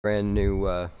brand new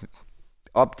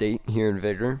update here in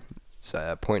Vigor. It's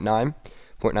 0.9.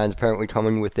 0.9 is apparently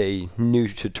coming with a new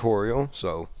tutorial,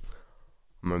 so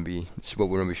this is what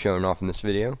we're gonna be showing off in this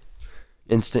video.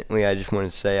 Instantly, I just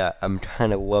want to say I'm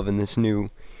kind of loving this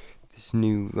new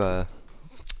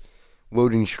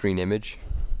loading screen image.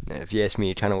 If you ask me,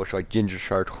 it kind of looks like Ginger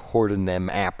Shark hoarding them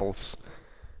apples,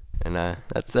 and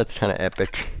that's kind of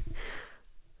epic.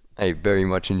 I very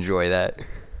much enjoy that.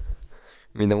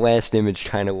 I mean, the last image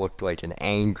kind of looked like an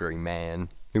angry man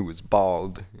who was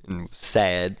bald and was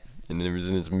sad, and it was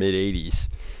in his mid-80s.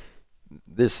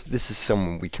 This is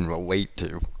someone we can relate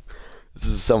to. This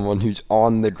is someone who's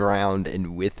on the ground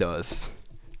and with us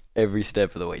every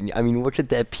step of the way. I mean, look at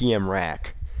that PM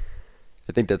rack.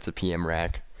 I think that's a PM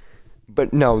rack.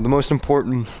 But no, the most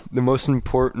important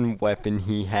weapon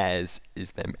he has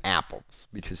is them apples,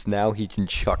 because now he can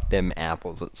chuck them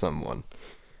apples at someone.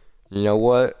 You know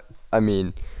what? I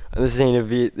mean, this ain't a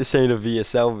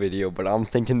VSL video, but I'm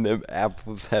thinking them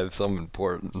apples have some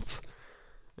importance.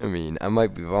 I mean, I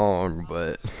might be wrong,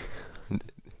 but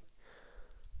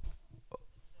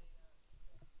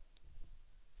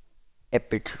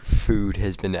epic food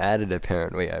has been added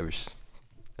apparently.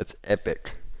 That's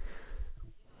epic.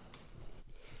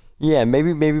 Yeah,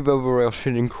 maybe Bobo Rail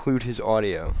should include his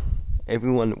audio.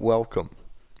 Everyone, welcome.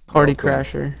 Party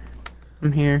Crasher.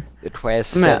 I'm here. The Class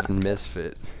 7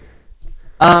 Misfit.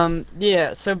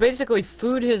 Yeah, so basically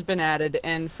food has been added,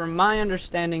 and from my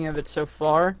understanding of it so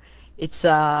far, it's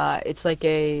like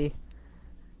a...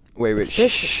 Wait,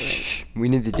 shh. We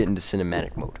need to get into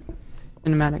cinematic mode.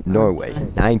 Cinematic mode. Norway,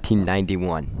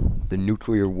 1991. The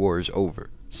nuclear war is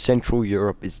over. Central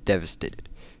Europe is devastated.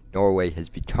 Norway has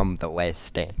become the last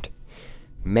stand.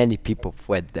 Many people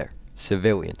fled there.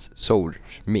 Civilians, soldiers,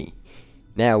 me.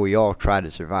 Now we all try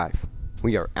to survive.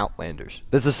 We are outlanders.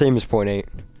 That's the same as point 8.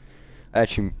 I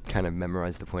actually kind of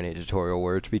memorized the point 8 tutorial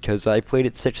words because I played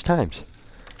it 6 times.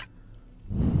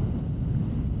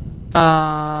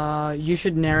 You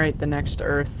should narrate the next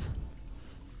Earth.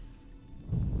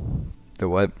 The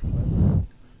what?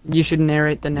 You should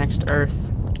narrate the next Earth.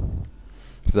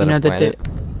 Is that a planet?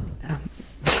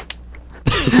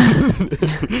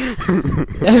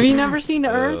 Have you never seen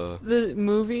Earth, the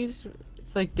movies?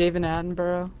 It's like David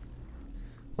Attenborough.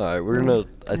 Alright, we're gonna...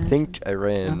 I think I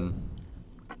ran...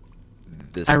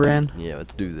 This Yeah,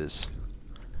 let's do this.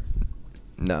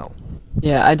 No.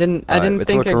 Yeah, I didn't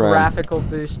think a around. graphical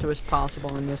boost was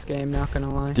possible in this game, not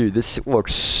gonna lie. Dude, this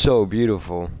looks so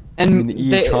beautiful. And I mean, the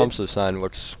E. Thompson sign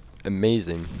looks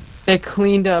amazing. They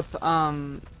cleaned up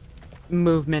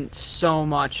movement so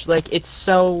much. Like, it's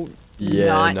so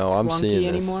not clunky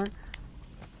anymore.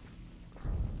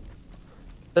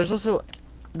 There's also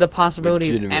the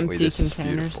possibility of empty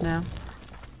containers now.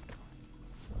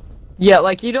 Yeah,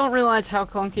 like, you don't realize how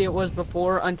clunky it was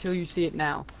before until you see it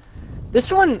now.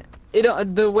 This one,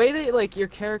 the way that, like, your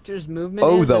character's movement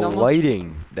is... Oh, the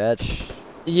lighting! That's...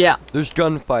 Yeah. There's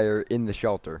gunfire in the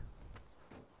shelter.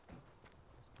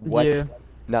 What? Yeah.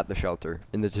 Not the shelter,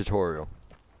 in the tutorial.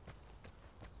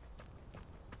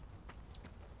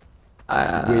 Wait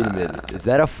a minute, is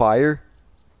that a fire?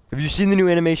 Have you seen the new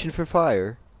animation for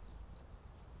fire?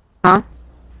 Huh?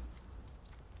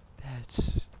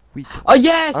 That's... Oh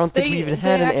yes! I don't think we even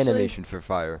had an animation for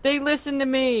fire. They listened to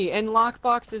me, and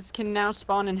lockboxes can now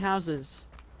spawn in houses.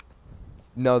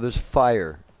 No, there's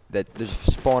fire. There's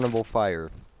spawnable fire.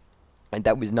 And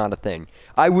that was not a thing.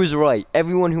 I was right.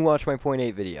 Everyone who watched my point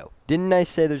 8 video. Didn't I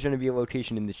say there's going to be a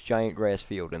location in this giant grass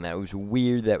field? And that was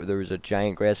weird that there was a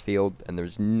giant grass field and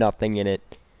there's nothing in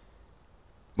it.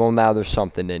 Well, now there's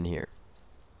something in here.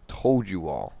 Told you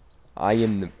all. I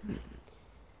am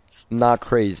not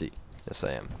crazy. Yes,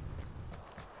 I am.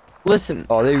 Listen.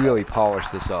 Oh, they really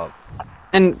polished this up.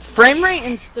 And frame rate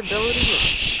and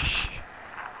stability.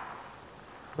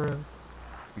 Bro.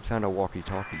 We found a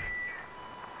walkie-talkie.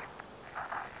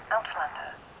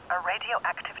 Outlander, a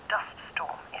radioactive dust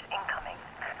storm is incoming.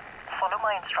 Follow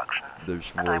my instructions,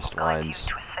 There's and I will voiced guide you lines.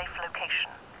 to a safe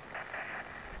location.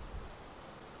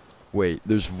 Wait,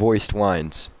 there's voiced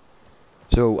lines.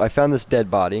 So, I found this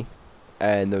dead body,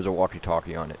 and there's a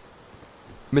walkie-talkie on it.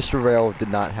 Mr. Rail did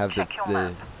not have Check your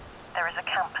map. There is a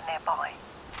camp nearby.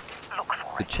 Look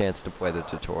for the it. chance to play the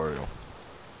tutorial.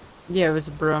 Yeah, it was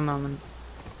a bro moment.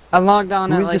 I logged on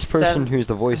Who at is like this person 7. who's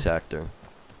the voice actor?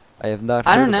 I have not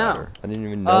heard I don't about know. her. I didn't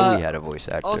even know we had a voice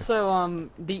actor. Also,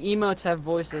 the emotes have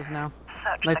voices now.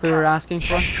 Search Like the we were camp. asking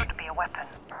for. There should be a weapon.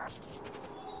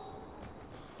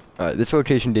 Alright, this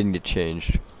location didn't get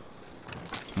changed.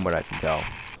 From what I can tell.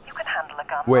 You can handle a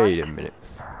gun. Wait right? a minute.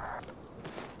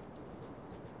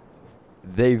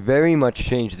 They very much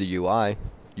changed the UI.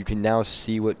 you can now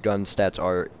see what gun stats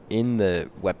are in the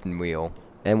weapon wheel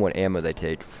and what ammo they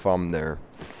take from their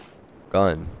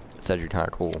gun. It's actually kind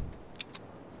of cool.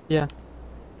 Yeah.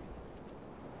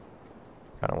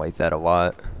 Kind of like that a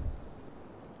lot.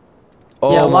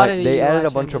 Oh Yeah, a lot my! of the They added UI a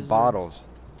bunch of changes are- bottles.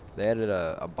 They added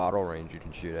a bottle range you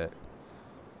can shoot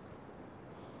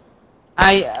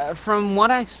at. From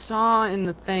what I saw in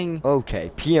the thing,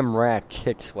 Okay, PM Rat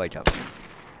kicks like a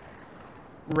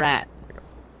rat.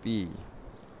 bee.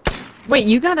 Wait,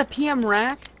 you got a PM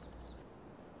rack?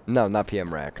 No, not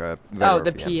PM Rat. Oh, Vigor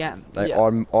the PM. They Yeah.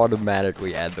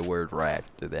 automatically add the word rat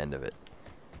to the end of it.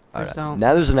 Alright, So-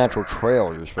 now there's a natural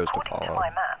trail you're supposed to According to follow. my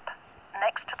map,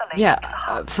 next to the lake Yeah, is a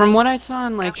hub. from what I saw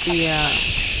in like the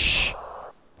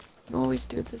you always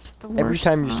do this at the worst Every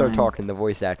time you start time. talking, the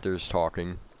voice actor is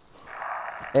talking.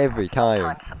 Every time.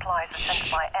 Sometimes supplies are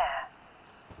sent by air.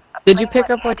 A Did you plane pick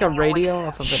might up be like a heading your way radio soon.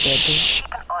 off of a dead dude? Keep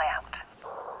an eye out.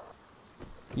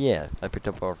 Yeah, I picked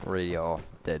up a radio off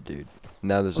dead dude.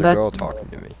 Now there's a That- girl talking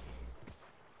to me.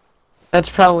 That's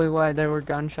probably why there were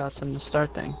gunshots in the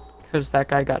start thing, because that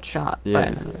guy got shot by Yeah.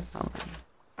 another.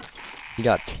 He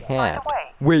got By the tapped.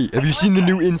 way, Wait, have you seen the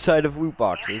new okay? inside of loot you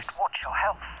boxes? should watch your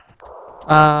health.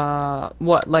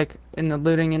 What, like in the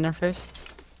looting interface?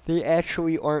 They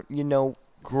actually aren't, you know,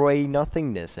 gray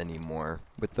nothingness anymore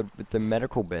with the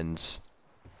medical bins.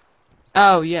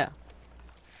 Oh yeah.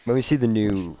 Let me see the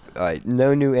new,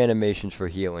 no new animations for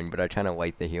healing, but I kind of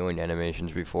liked the healing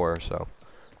animations before, so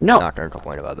No. not gonna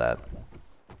complain about that.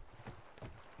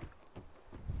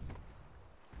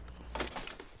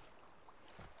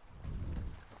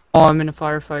 Oh, I'm in a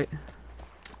firefight.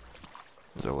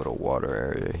 There's a little water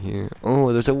area here.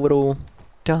 Oh, there's a little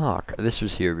dock. This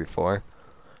was here before.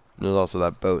 There's also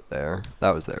that boat there.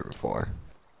 That was there before.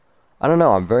 I don't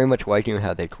know, I'm very much liking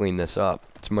how they clean this up.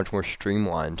 It's much more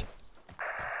streamlined.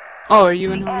 Oh, are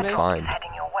you in home Airdrop base? Fine. is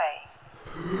heading your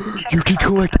way. Check You the can box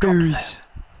collect for the berries. concept.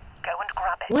 Go and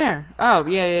grab it. Where? Oh,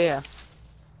 yeah.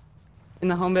 In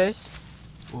the home base?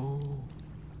 Oh.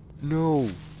 No.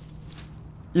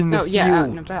 In the No, yeah, out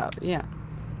and field. about, yeah.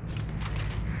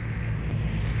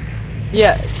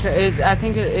 Yeah, I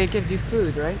think it gives you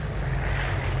food, right?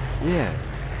 Yeah.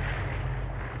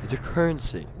 It's a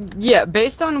currency. Yeah,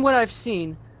 based on what I've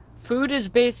seen, food is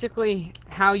basically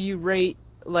how you rate,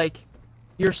 like,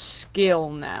 your skill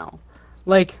now.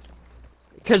 Like,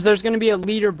 because there's going to be a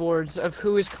leaderboards of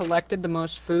who has collected the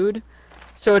most food.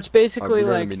 So it's basically I'm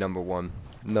gonna like, be number one.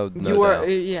 No you are, doubt.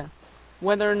 yeah.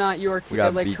 Whether or not you are, We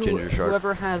gotta like, beat Ginger Shark.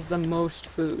 whoever has the most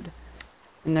food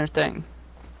in their thing.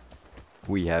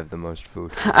 We have the most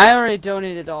food. I already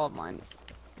donated all of mine.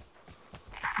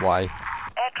 Why?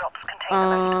 Airdrops contain the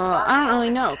most I don't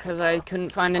really know, because I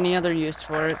couldn't find any other use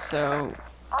for it, so...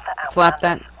 Other slap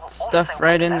that outlanders will stuff also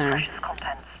right want in their there. precious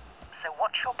contents, so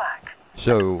watch your back.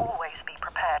 So, Always be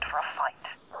prepared for a fight.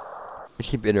 I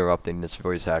keep interrupting this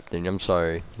voice acting. I'm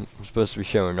sorry. I'm supposed to be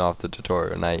showing off the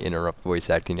tutorial and I interrupt voice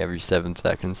acting every 7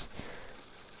 seconds.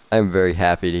 I'm very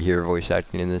happy to hear voice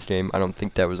acting in this game. I don't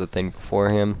think that was a thing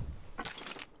beforehand.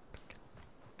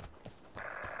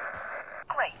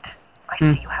 Great. I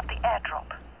see you have the airdrop.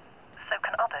 So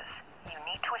can others. You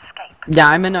need to escape. Yeah,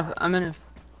 I'm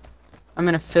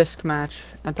in a Fisk match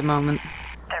at the moment.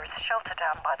 There is shelter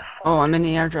down by the fort. Oh, I'm in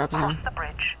the airdrop Cross zone. the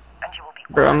bridge, and you will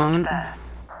be Bro, a almost moment. there.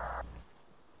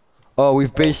 Oh,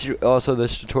 we've basically also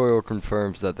this tutorial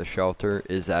confirms that the shelter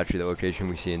is actually the location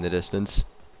we see in the distance.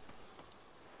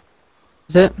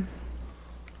 Is it?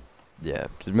 Yeah,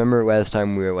 'cause remember last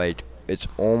time we were like, it's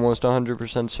almost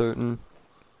 100% certain,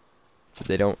 but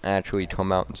they don't actually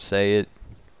come out and say it,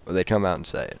 or they come out and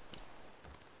say it.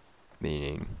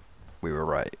 Meaning, we were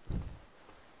right.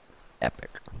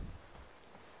 Epic.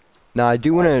 Now, I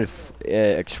do want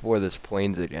to explore this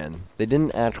plains again. They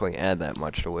didn't actually add that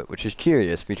much to it, which is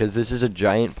curious, because this is a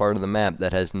giant part of the map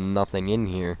that has nothing in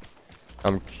here.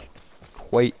 I'm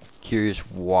quite curious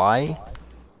why.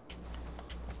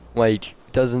 Like,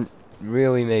 it doesn't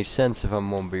really make sense if I'm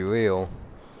gonna be real.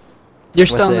 You're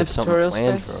Unless still in they the have something tutorial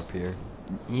planned space? for up here.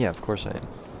 Yeah, of course I am.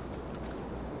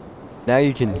 Now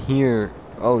you can hear.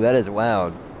 Oh, that is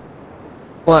loud.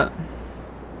 What?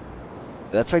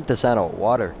 That's like the sound of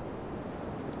water.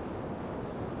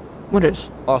 What is?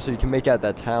 Also, you can make out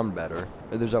that town better.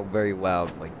 There's a very loud,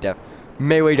 like,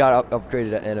 Melee got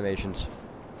upgraded animations.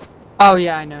 Oh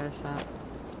yeah, I noticed that.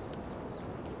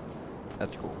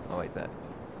 That's cool. I like that.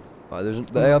 They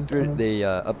updated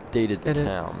the Get it.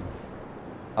 town.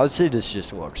 I would say this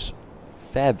just looks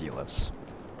fabulous.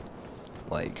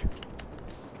 Like,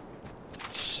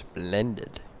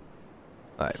 splendid.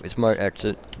 Alright, we smart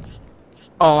exit.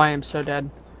 Oh, I am so dead.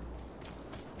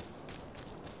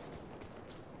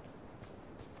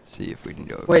 See if we can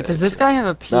go. Wait, does this guy have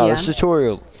a PM? No, this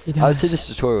tutorial. He I would say does. this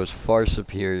tutorial is far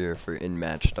superior for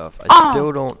in-match stuff. I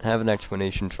still don't have an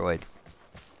explanation for like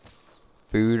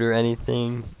food or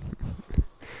anything,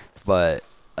 but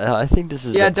I think this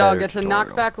is Yeah, a dog. better It's a tutorial.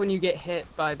 knockback when you get hit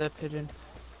by the pigeon.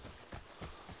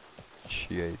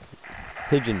 Shit.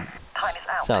 Pigeon Time is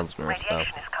out. sounds nerfed up.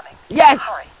 Radiation is coming. Yes,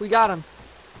 Hurry. we got him.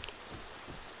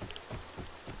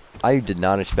 I did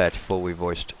not expect fully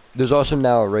voiced. There's also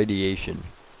now a radiation.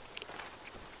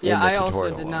 Yeah, in the I also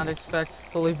tutorial did one. not expect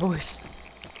fully voiced.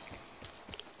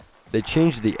 They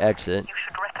changed the exit, You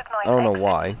should recognize I don't know exits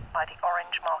why. by the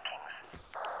orange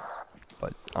markings.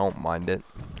 but I don't mind it.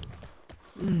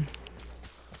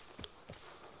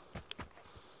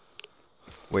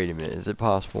 Wait a minute, is it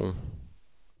possible?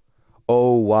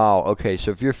 Oh wow, okay, so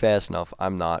if you're fast enough,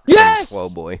 I'm not. I'm a Yes! slow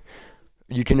boy.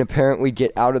 You can apparently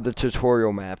get out of the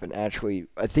tutorial map and actually,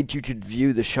 I think you could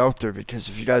view the shelter, because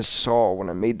if you guys saw when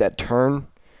I made that turn,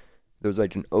 there was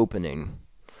like an opening.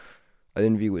 I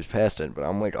didn't view it was past it, but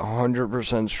I'm like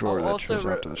 100% sure Oh, that also, shows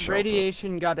up to the shelter.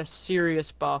 radiation got a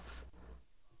serious buff.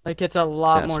 Like, it's a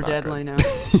lot That's more not deadly good.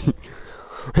 now.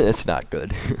 That's not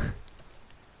good.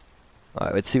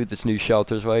 Alright, let's see what this new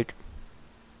shelter's like.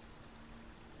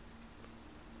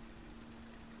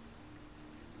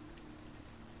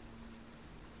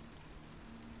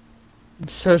 I'm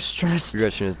so stressed.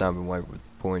 Progression has now been wiped with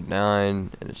 0.9,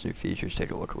 and its new features.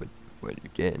 Take a look at what you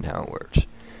get and how it works.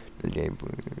 The game.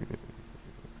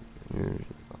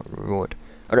 Reward.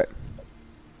 Okay.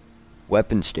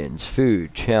 Weapon skins,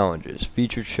 food, challenges,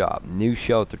 featured shop, new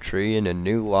shelter tree, and a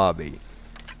new lobby.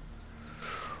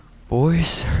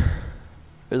 Boys,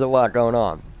 there's a lot going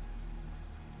on.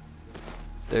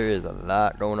 There is a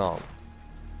lot going on.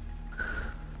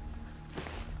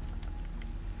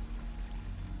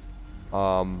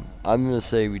 I'm gonna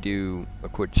say we do a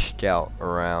quick scout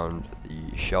around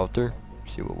the shelter.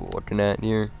 See what we're looking at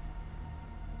here.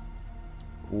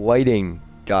 Lighting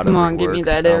got Come on, give me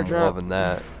that I'm airdrop. loving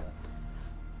that.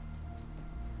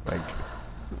 Like,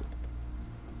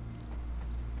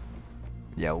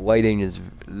 yeah, lighting is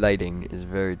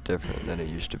very different than it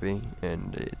used to be,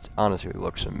 and it honestly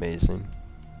looks amazing.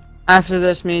 After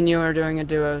this, me and you are doing a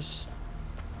duos.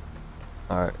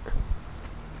 All right.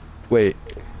 Wait.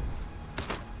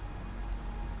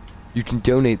 You can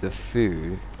donate the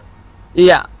food.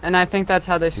 Yeah, and I think that's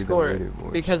how they To the score it.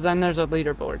 leaderboards. Because then there's a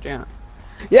leaderboard, yeah.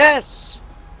 Yes!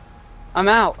 I'm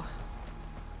out.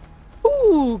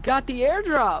 Ooh, got the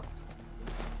airdrop.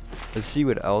 Let's see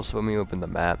what else. Let me open the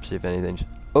map, see if anything's...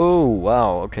 Oh,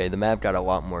 wow, okay, the map got a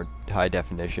lot more high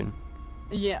definition.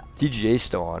 Yeah, DGA's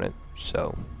still on it,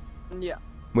 so... yeah.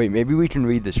 Wait, maybe we can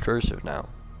read this cursive now.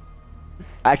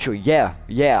 Actually, yeah,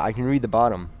 I can read the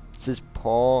bottom. It says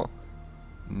Paul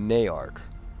Nayark.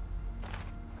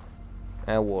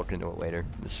 And we'll look into it later.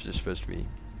 This is just supposed to be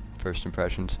first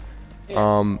impressions.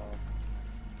 Yeah.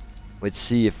 Let's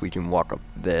see if we can walk up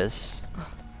this.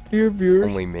 Dear viewers.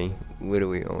 Only me.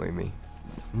 Literally only me.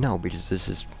 No, because this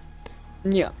is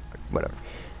Yeah. whatever.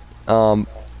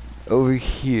 Over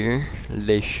here,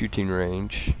 the shooting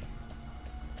range.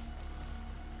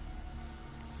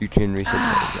 You can reset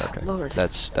the okay. Lord.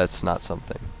 That's not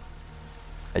something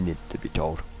I need to be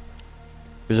told.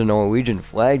 There's a Norwegian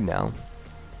flag now.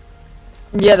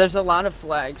 Yeah, there's a lot of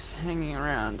flags hanging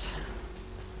around.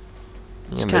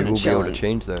 Yeah, kinda maybe we'll be able chilling. to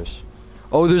change those.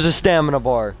 Oh, there's a stamina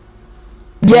bar.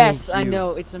 Yes, Thank I you.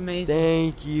 know, it's amazing.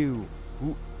 Thank you.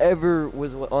 Whoever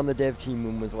was on the dev team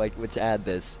and was like, let's add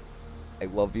this. I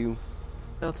love you.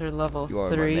 Filter level You are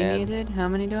my 3 man. needed. How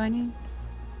many do I need?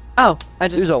 Oh, I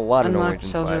just There's a lot of unlocked Norwegian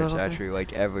shelter flags level 3. actually,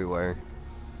 like everywhere.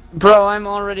 Bro, I'm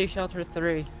already shelter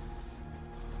 3.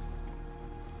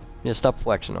 Yeah, stop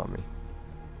flexing on me.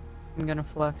 I'm gonna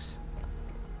flex.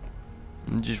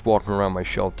 I'm just walking around my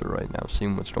shelter right now,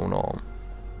 seeing what's going on.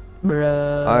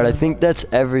 Bro. Alright, I think that's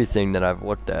everything that I've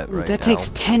looked at Ooh, right that now.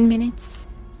 takes 10 minutes?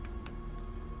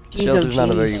 Jeez, oh Shelter's not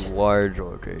a very jeez. large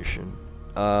location.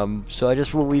 So I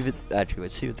just will leave it. Actually,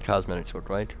 let's see what the cosmetics look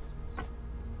like.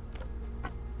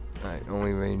 Alright,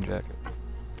 only rain jacket.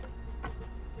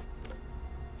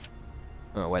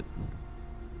 Oh, what?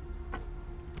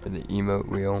 And the emote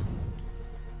wheel.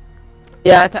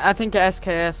 Yeah, I think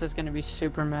SKS is gonna be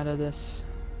super meta this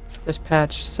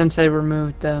patch since they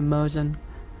removed the Mosin.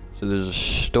 So there's a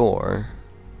store.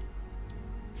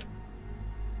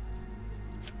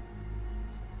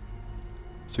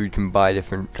 So you can buy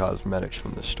different cosmetics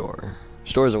from the store.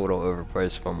 Store's a little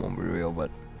overpriced if I'm gonna be real, but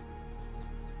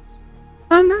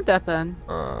Oh, not that bad.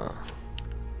 not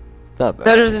bad.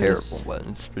 Better It's than terrible, this- but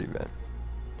it's pretty bad.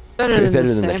 Better Pretty than better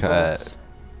the than the samples.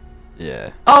 Yeah.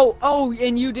 Oh,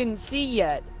 and you didn't see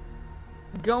yet.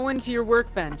 go into your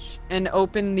workbench and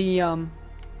open the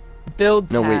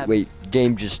build No, tab. wait.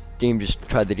 Game just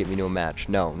tried to get me to a match.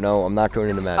 No, I'm not going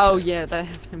into a match. Oh yeah, that.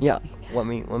 Yeah, let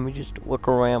me just look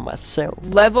around myself.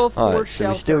 Level 4 Alright, so shelter.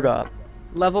 we still got.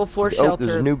 Level 4 Oh, shelter.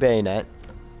 there's a new bayonet.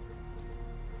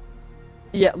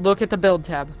 Yeah, look at the build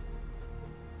tab.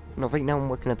 No, right now I'm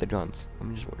looking at the guns. Let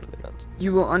me just look at the guns.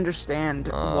 You will understand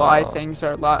why things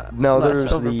are a lot No, less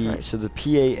there's overpriced. the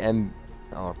PAM.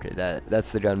 Oh, okay,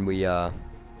 that's the gun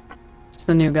It's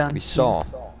the new gun. we saw.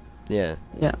 Yeah.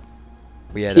 Yeah.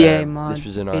 We had PA mod this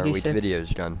was in our Wait 86.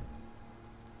 Videos gun.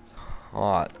 It's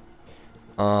hot.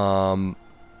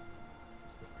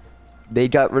 They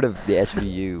got rid of the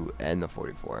SVU and the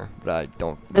 44, but I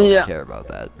don't really Yeah. care about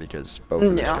that because both of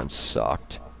those Yeah. guns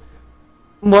sucked.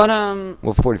 What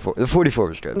Well, the 44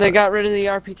 was good. they but- got rid of the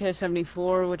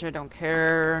RPK-74, which I don't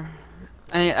care.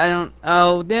 I don't.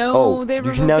 Oh no, Oh, they you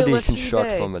removed can now the deconstruct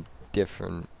Lefchive. from a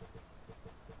different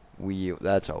wheel.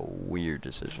 That's a weird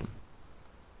decision.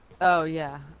 Oh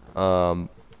yeah.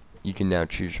 You can now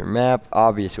choose your map.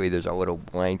 Obviously, there's a little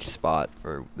blank spot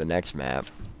for the next map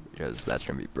because that's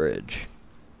gonna be bridge.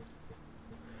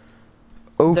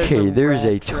 Okay, there's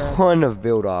a red thread. ton of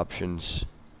build options.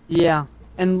 Yeah,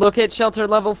 and look at shelter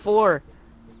level 4.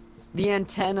 The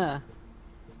antenna.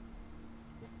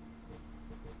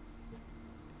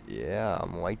 Yeah,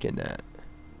 I'm liking that.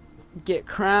 Get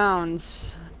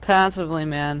crowns passively,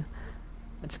 man.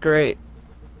 It's great.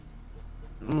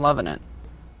 I'm loving it.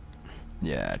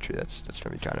 Yeah, actually, that's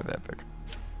gonna be kind of epic.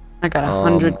 I got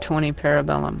 120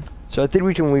 parabellum. So I think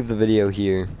we can leave the video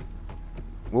here.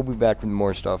 We'll be back with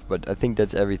more stuff, but I think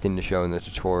that's everything to show in the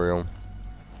tutorial.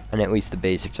 And at least the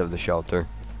basics of the shelter.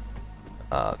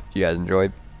 If you guys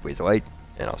enjoyed, please like,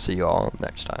 and I'll see you all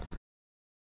next time.